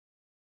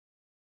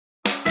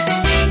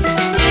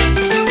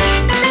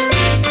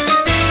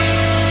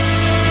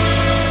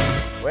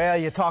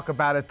you talk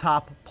about a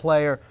top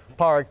player.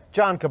 Park,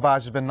 John Kabbaj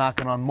has been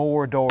knocking on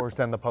more doors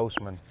than the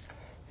postman.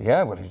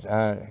 Yeah, well,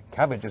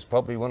 Kabbaj is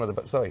probably one of the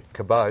best. Sorry,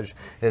 Kabbaj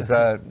is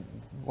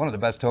one of the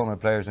best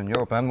tournament players in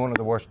Europe and one of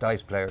the worst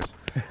dice players.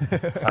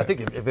 I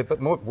think it'd be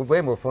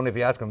way more fun if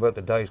you ask him about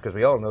the dice, because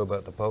we all know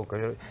about the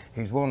poker.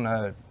 He's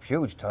won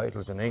huge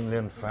titles in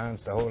England,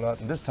 France, a whole lot.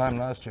 And this time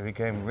last year, he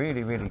came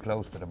really, really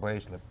close to the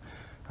bracelet.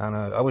 And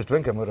I was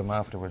drinking with him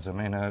afterwards. I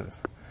mean,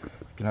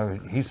 you know,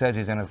 he says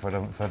he's in it for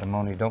the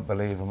money. Don't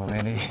believe him. I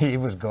mean, he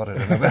was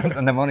gutted,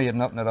 and the money had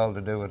nothing at all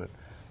to do with it.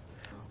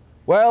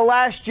 Well,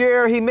 last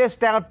year he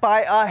missed out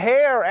by a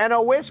hair and a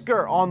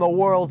whisker on the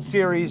World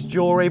Series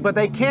jewelry, but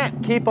they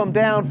can't keep him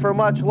down for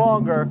much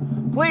longer.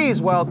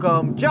 Please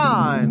welcome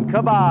John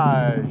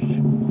Kabbaj.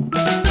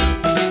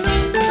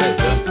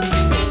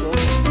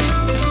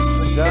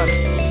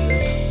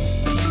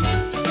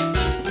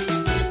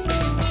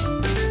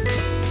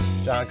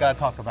 John, I got to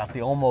talk about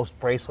the almost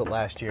bracelet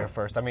last year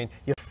first. I mean,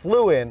 you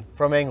flew in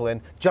from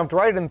England, jumped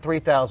right in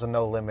 3,000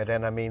 no limit,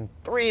 and I mean,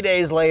 3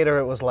 days later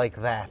it was like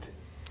that.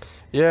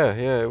 Yeah,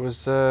 it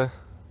was for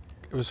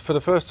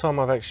the first time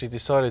I've actually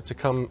decided to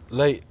come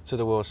late to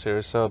the World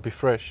Series, so I'll be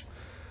fresh.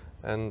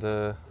 And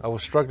I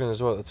was struggling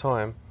as well at the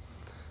time,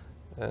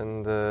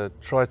 and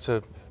tried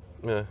to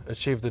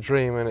achieve the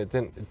dream, and it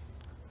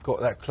got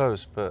that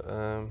close. But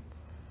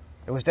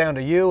it was down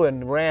to you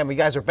and Ram. You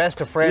guys are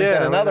best of friends, yeah,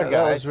 and another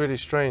guy. That was really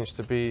strange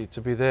to be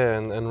there,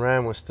 and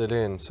Ram was still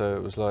in, so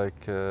it was like.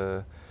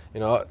 You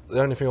know, the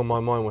only thing on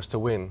my mind was to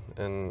win,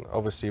 and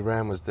obviously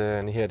Ram was there,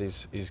 and he had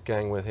his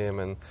gang with him,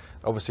 and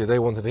obviously they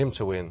wanted him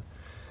to win.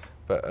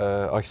 But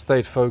I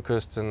stayed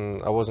focused,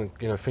 and I wasn't,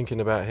 thinking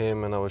about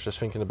him, and I was just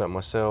thinking about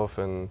myself,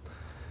 and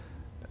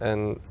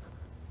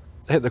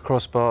hit the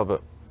crossbar, but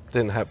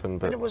didn't happen.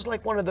 But and it was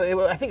like one of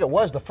the, I think it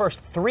was the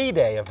first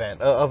 3-day event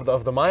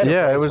of the minor.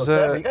 Yeah, it was.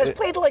 You guys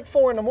played till like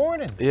 4 in the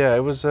morning. Yeah,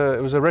 it was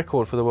a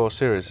record for the World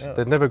Series. Yeah.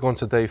 They'd never gone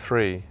to day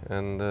 3,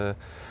 and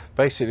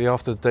basically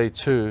after day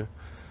 2.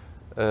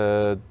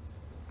 The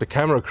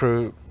camera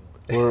crew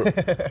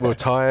were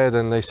tired,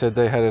 and they said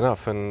they had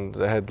enough, and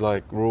they had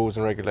like rules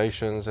and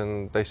regulations,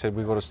 and they said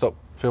we've got to stop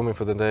filming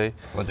for the day.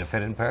 Well, they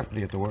fit in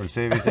perfectly at the World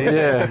Series.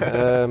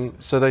 Yeah,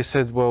 so they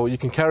said, well, you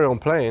can carry on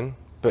playing,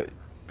 but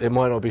it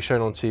might not be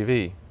shown on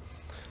TV.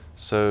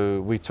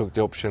 So we took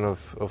the option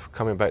of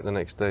coming back the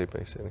next day,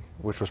 basically,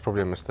 which was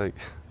probably a mistake.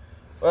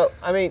 Well,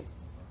 I mean,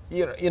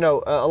 you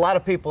know, a lot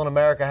of people in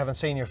America haven't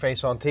seen your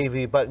face on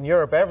TV, but in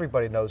Europe,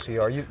 everybody knows who you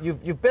are.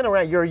 You've been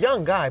around. You're a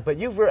young guy, but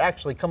you've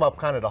actually come up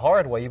kind of the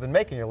hard way. You've been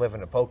making your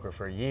living at poker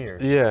for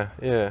years. Yeah.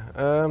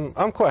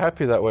 I'm quite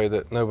happy that way,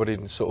 that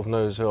nobody sort of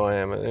knows who I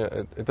am.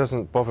 It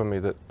doesn't bother me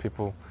that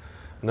people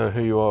know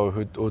who you are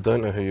or don't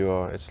know who you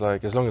are. It's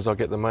like, as long as I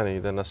get the money,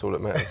 then that's all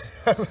that matters.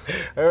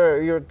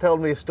 You were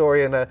telling me a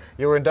story, and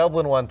you were in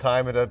Dublin one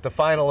time at the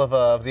final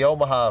of the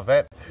Omaha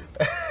event.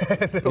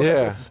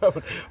 Yeah.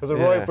 Was it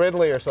Roy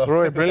Brindley or something?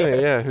 Roy Brindley,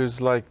 yeah,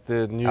 who's like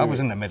the new... I was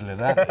in the middle of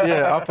that.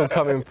 Yeah,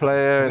 up-and-coming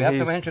player. Do we have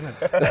to mention it?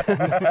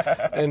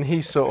 And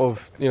he sort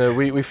of,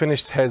 we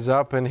finished heads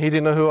up, and he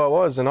didn't know who I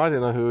was, and I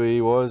didn't know who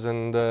he was,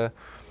 and...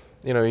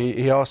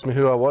 he asked me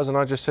who I was, and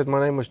I just said my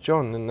name was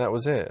John, and that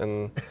was it.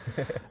 And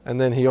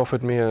then he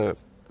offered me a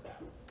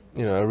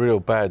real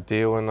bad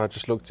deal, and I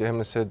just looked at him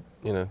and said,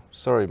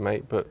 sorry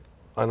mate, but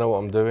I know what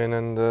I'm doing,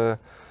 and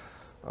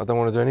I don't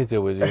want to do any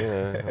deal with you.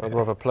 I'd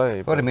rather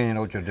play. What do you mean you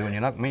know what you're doing? You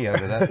knocked me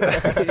out of that.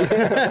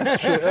 Yeah,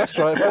 that's true. That's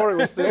right. Porrick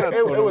was in that.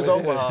 It was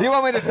Omaha. Do you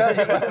want me to tell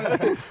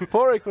you?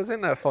 Porrick was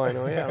in that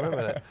final. Yeah, I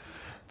remember that.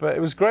 But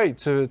it was great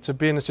to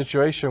be in a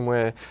situation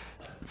where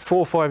 4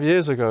 or 5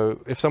 years ago,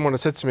 if someone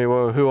had said to me,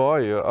 well, who are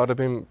you? I'd have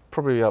been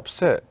probably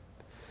upset.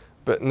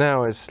 But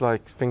now it's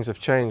like things have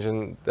changed,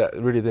 and that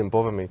really didn't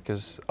bother me,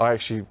 because I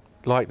actually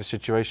liked the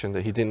situation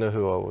that he didn't know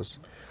who I was.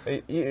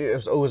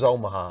 It was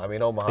Omaha. I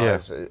mean, Omaha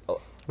is...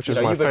 Which is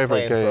my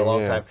favorite game. For a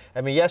long time.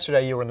 I mean,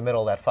 yesterday you were in the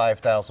middle of that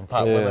 5,000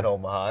 pot limit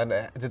Omaha.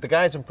 And did the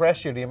guys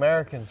impress you, the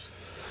Americans?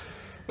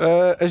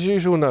 As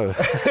usual, no.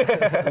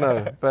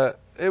 No, but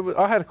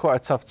I had quite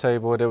a tough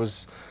table. There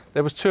was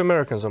 2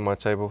 Americans on my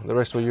table. The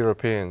rest were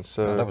Europeans.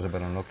 So that was a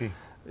bit unlucky.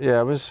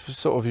 Yeah, it was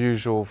sort of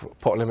usual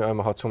pot limit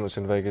Omaha tournaments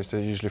in Vegas. They're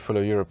usually full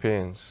of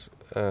Europeans.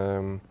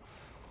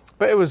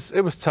 But it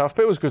was tough,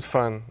 but it was good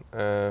fun.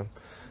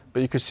 But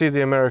you could see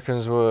the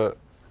Americans were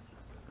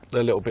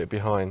a little bit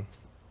behind.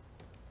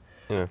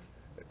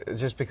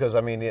 Just because,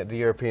 I mean, the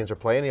Europeans are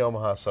playing the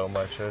Omaha so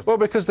much. Well,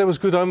 because there was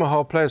good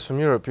Omaha players from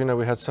Europe.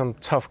 We had some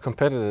tough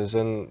competitors,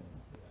 and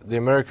the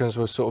Americans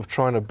were sort of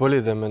trying to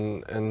bully them,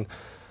 and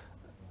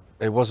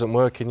it wasn't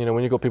working.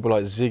 When you got people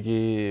like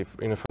Ziggy,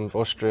 from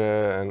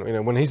Austria,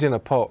 and when he's in a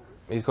pot,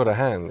 he's got a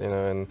hand,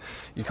 and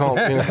you can't.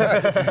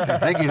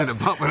 Ziggy's in a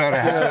pot without a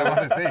hand. I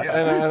want to see it.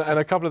 And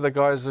a couple of the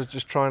guys are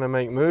just trying to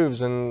make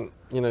moves, and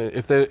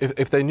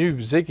if they knew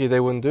Ziggy, they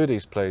wouldn't do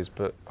these plays.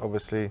 But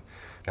obviously,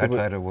 I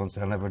tried it once.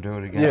 I'll never do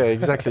it again. Yeah,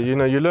 exactly. You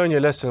learn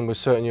your lesson with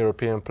certain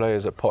European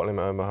players at pot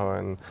limit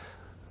Omaha,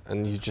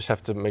 and you just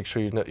have to make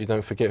sure you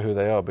don't forget who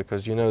they are,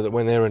 because you know that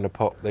when they're in the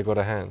pot, they got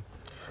a hand.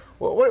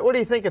 What do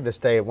you think of this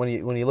day when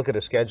you look at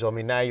a schedule? I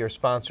mean, now you're a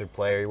sponsored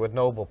player. You're with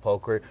Noble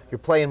Poker. You're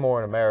playing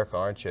more in America,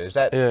 aren't you? Is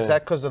that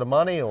because of the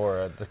money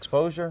or the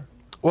exposure?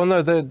 Well,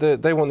 no,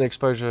 they want the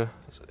exposure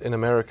in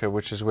America,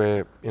 which is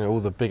where all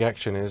the big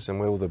action is and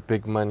where all the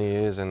big money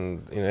is,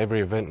 and every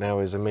event now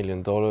is $1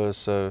 million.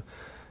 So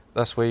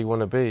that's where you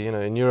want to be.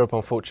 In Europe,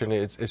 unfortunately,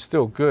 it's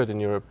still good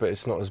in Europe, but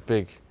it's not as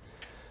big.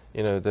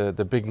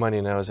 The big money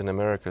now is in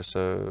America.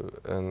 So,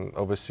 and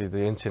obviously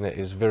the internet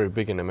is very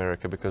big in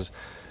America because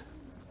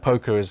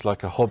poker is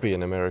like a hobby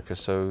in America.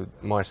 So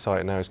my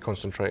site now is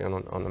concentrating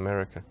on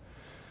America.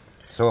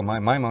 So my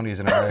money's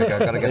in America.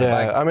 I've got to get it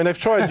back. I mean, they've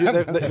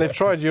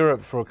tried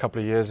Europe for a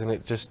couple of years, and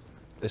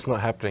it's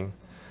not happening.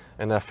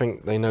 And I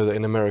think they know that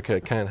in America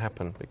it can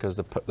happen because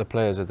the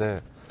players are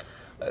there.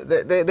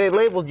 They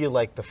labeled you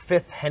like the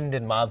fifth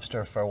Hendon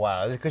mobster for a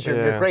while because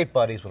you're great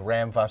buddies with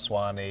Ram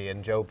Vaswani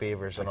and Joe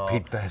Beavers and all.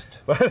 Pete Best.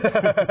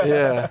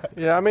 yeah.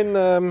 I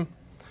mean,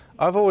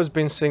 I've always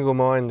been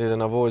single-minded,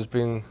 and I've always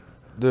been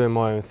doing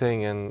my own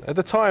thing. And at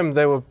the time,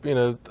 they were,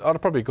 I'd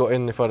have probably got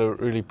in if I'd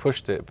have really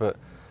pushed it, but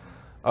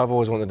I've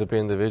always wanted to be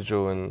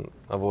individual, and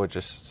I've always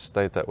just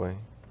stayed that way.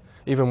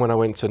 Even when I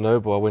went to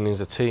Noble, I went in as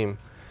a team,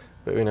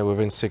 but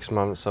within 6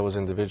 months, I was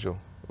individual.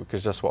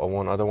 Because that's what I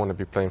want. I don't want to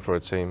be playing for a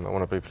team. I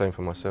want to be playing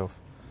for myself.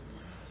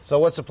 So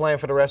what's the plan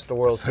for the rest of the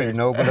World Series?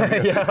 Noble.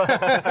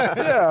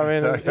 Yeah, I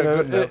mean,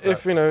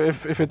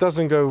 if it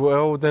doesn't go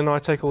well, then I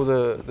take all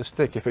the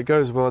stick. If it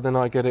goes well, then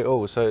I get it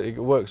all. So it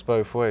works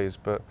both ways.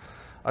 But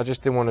I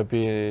just didn't want to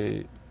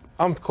be.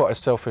 I'm quite a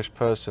selfish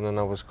person, and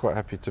I was quite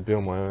happy to be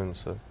on my own.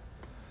 So,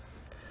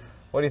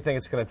 what do you think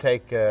it's going to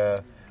take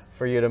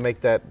for you to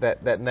make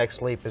that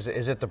next leap? Is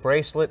it the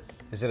bracelet?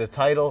 Is it a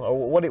title?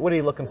 Or what are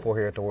you looking for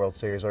here at the World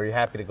Series? Or are you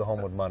happy to go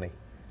home with money?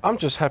 I'm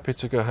just happy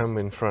to go home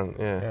in front,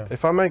 yeah.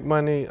 If I make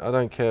money, I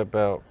don't care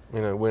about,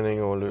 winning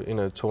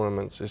or,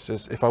 tournaments. It's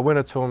just, if I win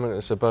a tournament,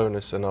 it's a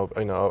bonus, and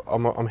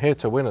I'm here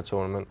to win a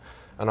tournament,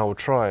 and I will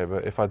try,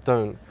 but if I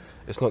don't,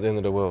 it's not the end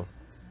of the world.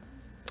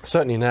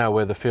 Certainly now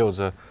where the fields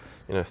are,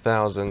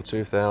 1,000,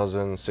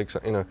 2,000,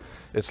 600,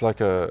 it's like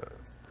a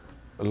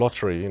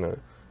lottery,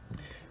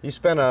 You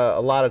spent a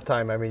lot of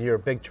time. I mean, you're a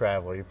big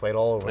traveler. You played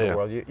all over the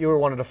world. You were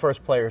one of the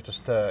first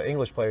players,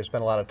 English players,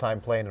 spent a lot of time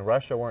playing in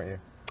Russia, weren't you?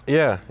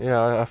 Yeah.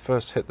 I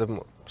first hit the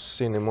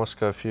scene in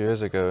Moscow a few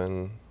years ago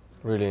and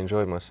really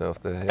enjoyed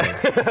myself there.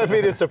 Yeah. I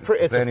mean, it's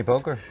any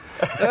poker?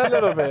 A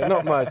little bit,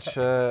 not much.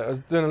 I was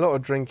doing a lot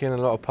of drinking, a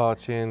lot of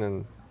partying,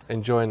 and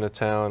enjoying the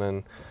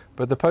town.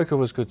 But the poker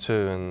was good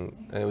too, and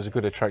it was a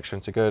good attraction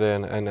to go there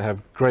and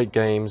have great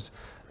games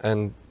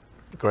and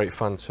great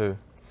fun too.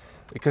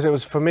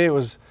 Because for me, it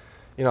was.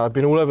 I've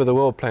been all over the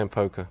world playing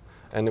poker,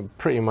 and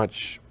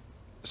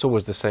it's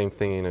always the same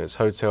thing, it's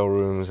hotel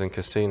rooms and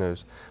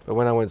casinos. But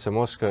when I went to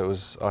Moscow,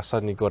 I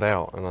suddenly got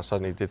out and I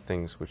suddenly did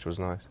things, which was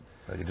nice.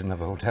 So you didn't have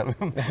a hotel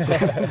room?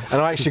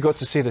 And I actually got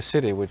to see the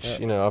city, which,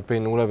 I've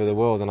been all over the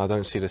world and I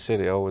don't see the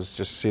city. I always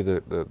just see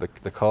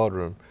the card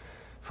room.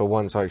 For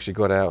once, I actually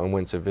got out and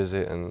went to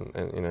visit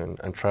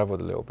and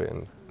traveled a little bit,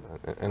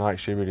 and I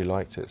actually really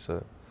liked it.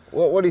 So.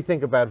 What do you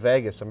think about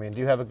Vegas? I mean, do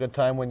you have a good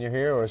time when you're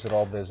here, or is it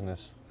all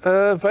business?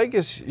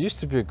 Vegas used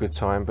to be a good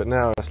time, but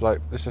now it's like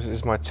this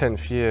is my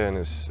 10th year, and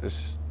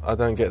I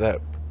don't get that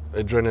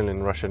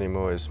adrenaline rush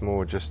anymore. It's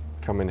more just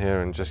coming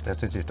here and just. That's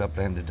since you stopped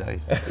playing the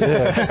dice.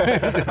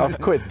 Yeah, I've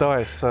quit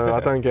dice, so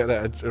I don't get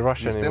that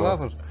rush anymore. You still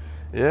have it?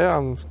 Yeah,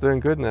 I'm doing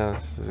good now.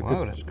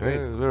 Wow, that's great.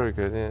 Yeah, very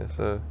good. Yeah,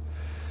 so.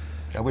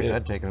 I wish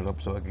I'd taken it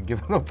up so I could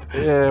give it up.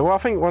 Yeah, well, I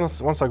think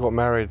once I got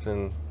married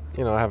and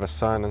I have a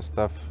son and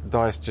stuff,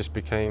 dice just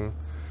became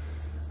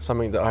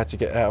something that I had to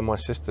get out of my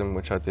system,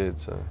 which I did.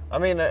 So. I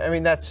mean,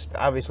 that's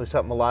obviously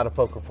something a lot of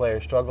poker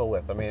players struggle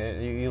with. I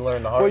mean, you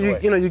learn the hard way.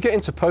 Well, you get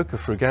into poker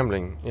through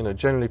gambling.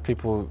 Generally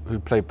people who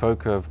play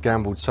poker have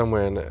gambled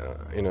somewhere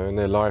in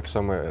their life,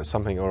 somewhere,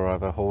 something or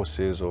other,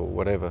 horses or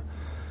whatever.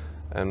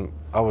 And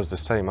I was the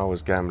same. I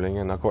was gambling,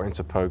 and I got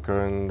into poker,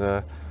 and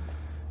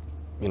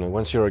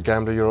once you're a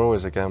gambler, you're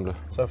always a gambler.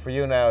 So for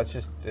you now, it's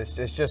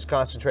just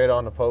concentrate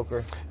on the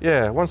poker.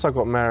 Yeah, once I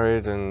got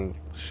married and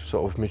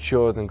sort of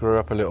matured and grew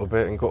up a little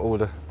bit and got all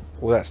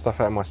that stuff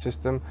out of my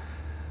system,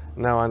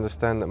 now I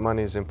understand that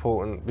money is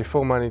important.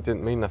 Before, money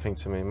didn't mean nothing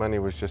to me. Money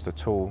was just a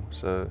tool.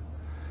 So,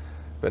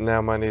 but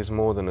now money is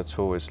more than a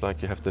tool. It's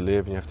like you have to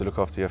live and you have to look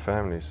after your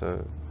family.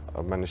 So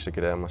I've managed to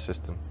get it out of my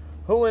system.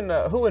 Who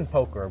in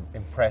poker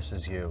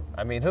impresses you?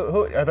 I mean,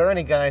 who are there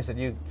any guys that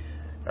you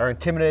are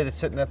intimidated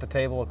sitting at the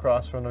table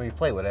across from them? You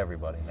play with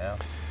everybody now.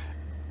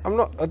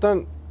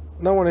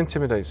 No one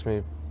intimidates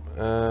me.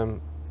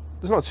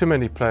 There's not too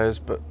many players,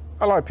 but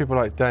I like people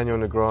like Daniel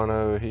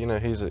Negreanu.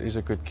 He's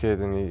a good kid,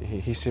 and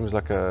he seems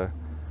like a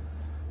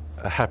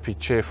happy,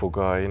 cheerful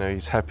guy.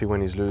 He's happy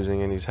when he's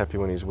losing and he's happy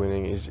when he's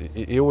winning.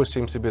 He always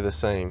seems to be the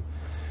same,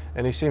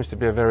 and he seems to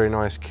be a very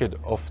nice kid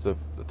off the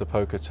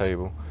poker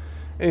table.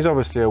 And he's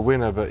obviously a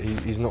winner, but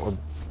he's not a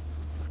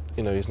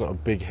he's not a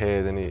big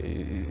head, and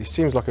he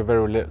seems like a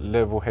very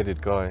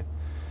level-headed guy,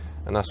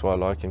 and that's why I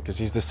like him, because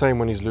he's the same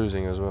when he's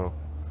losing as well,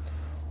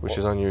 which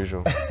is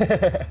unusual.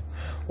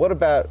 What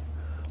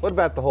What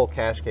about the whole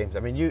cash games? I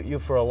mean, you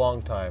for a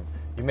long time,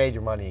 you made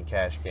your money in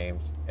cash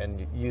games, and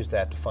you used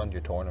that to fund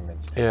your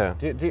tournaments. Yeah.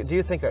 Do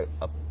you think a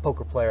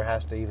poker player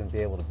has to even be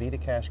able to beat a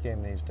cash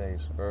game these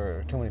days? Or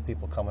are too many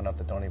people coming up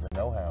that don't even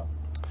know how?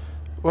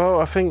 Well,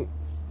 I think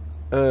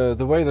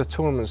the way the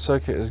tournament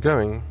circuit is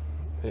going,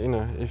 you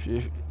know,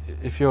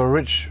 if you're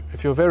rich,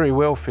 if you're very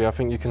wealthy, I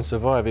think you can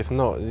survive. If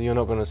not, you're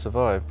not going to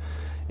survive.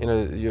 You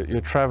know,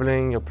 you're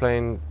traveling, you're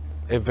playing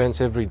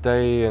events every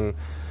day, and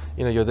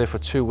you know, you're there for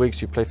 2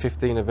 weeks, you play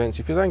 15 events.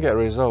 If you don't get a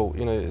result,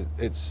 you know,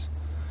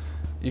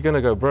 you're going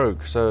to go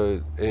broke. So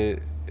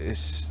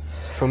it's,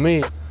 for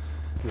me,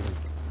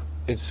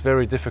 it's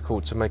very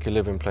difficult to make a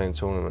living playing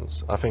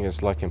tournaments. I think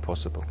it's like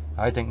impossible.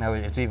 I think now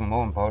it's even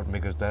more important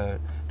because the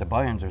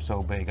buy-ins are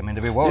so big. I mean,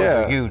 the rewards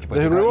are huge, but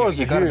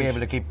you got to be able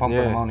to keep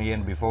pumping the money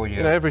in before you.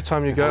 You know, every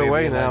time you go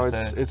away now,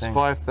 it's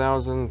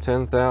 5,000,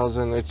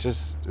 10,000. It's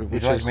just. I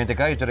mean, the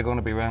guys that are going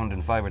to be around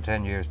in 5 or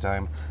 10 years'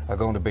 time are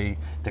going to be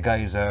the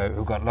guys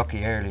who got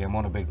lucky early and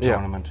won a big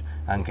tournament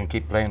and can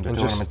keep playing the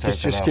tournament circuit.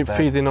 Just keep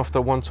feeding off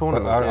the one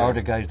tournament. Or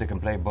the guys that can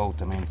play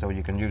both. I mean, so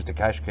you can use the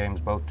cash games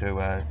both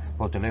to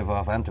live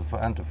off and to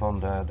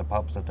fund the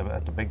pops at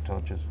the big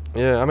touches.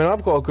 Yeah, I mean,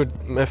 I've got a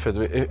good method.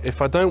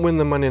 If I don't win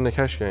the money in the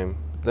cash game,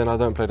 then I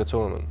don't play the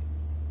tournament.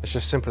 It's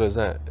just simple as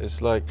that.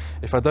 It's like,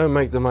 if I don't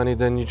make the money,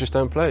 then you just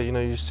don't play. You know,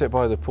 you sit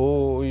by the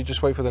pool, or you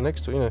just wait for the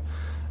next. You know,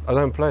 I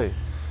don't play,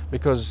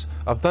 because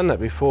I've done that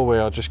before,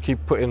 where I just keep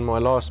putting my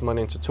last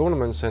money into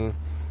tournaments, and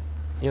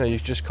you know, you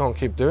just can't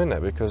keep doing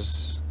that,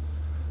 because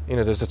you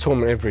know, there's a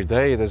tournament every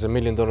day. There's $1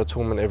 million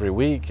tournament every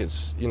week.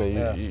 It's, you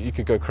know, you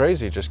could go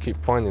crazy. Just keep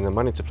finding the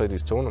money to play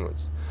these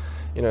tournaments.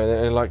 You know,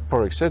 and like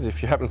Porrick said,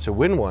 if you happen to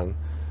win one,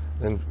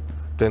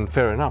 then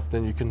fair enough.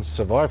 Then you can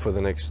survive for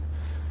the next,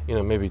 you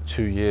know, maybe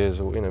 2 years,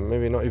 or you know,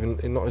 maybe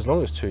not as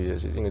long as 2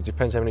 years. You know, it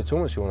depends how many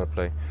tournaments you want to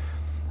play.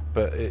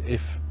 But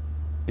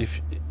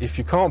if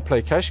you can't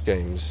play cash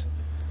games,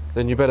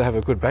 then you better have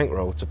a good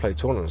bankroll to play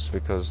tournaments,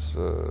 because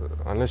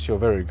unless you're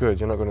very good,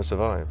 you're not going to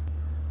survive.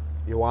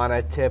 You want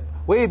a tip?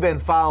 We've been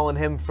following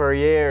him for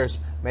years.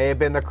 May have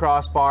been the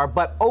crossbar,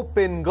 but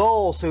open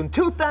goal soon.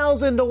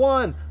 2,000 to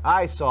 1.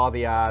 I saw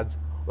the odds.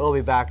 We'll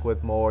be back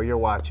with more. You're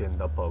watching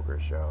The Poker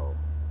Show.